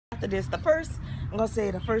after this, the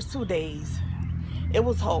first 2 days, it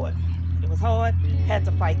was hard. It was hard, had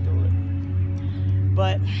to fight through it.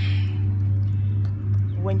 But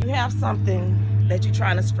when you have something that you're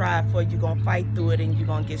trying to strive for, you're gonna fight through it and you're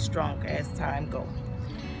gonna get stronger as time goes.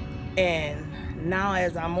 And now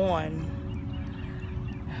as I'm on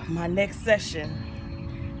my next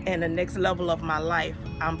session and the next level of my life,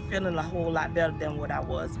 I'm feeling a whole lot better than what I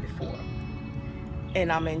was before.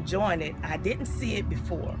 And I'm enjoying it. I didn't see it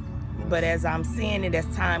before, but as I'm seeing it as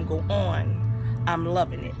time go on, I'm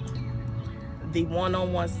loving it. The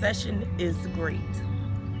one-on-one session is great.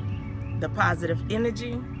 The positive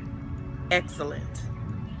energy, excellent.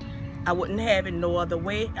 I wouldn't have it no other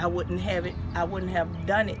way. I wouldn't have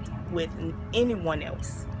done it with anyone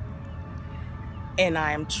else. And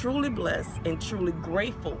I am truly blessed and truly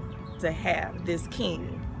grateful to have this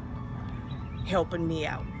king helping me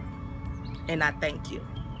out. And I thank you.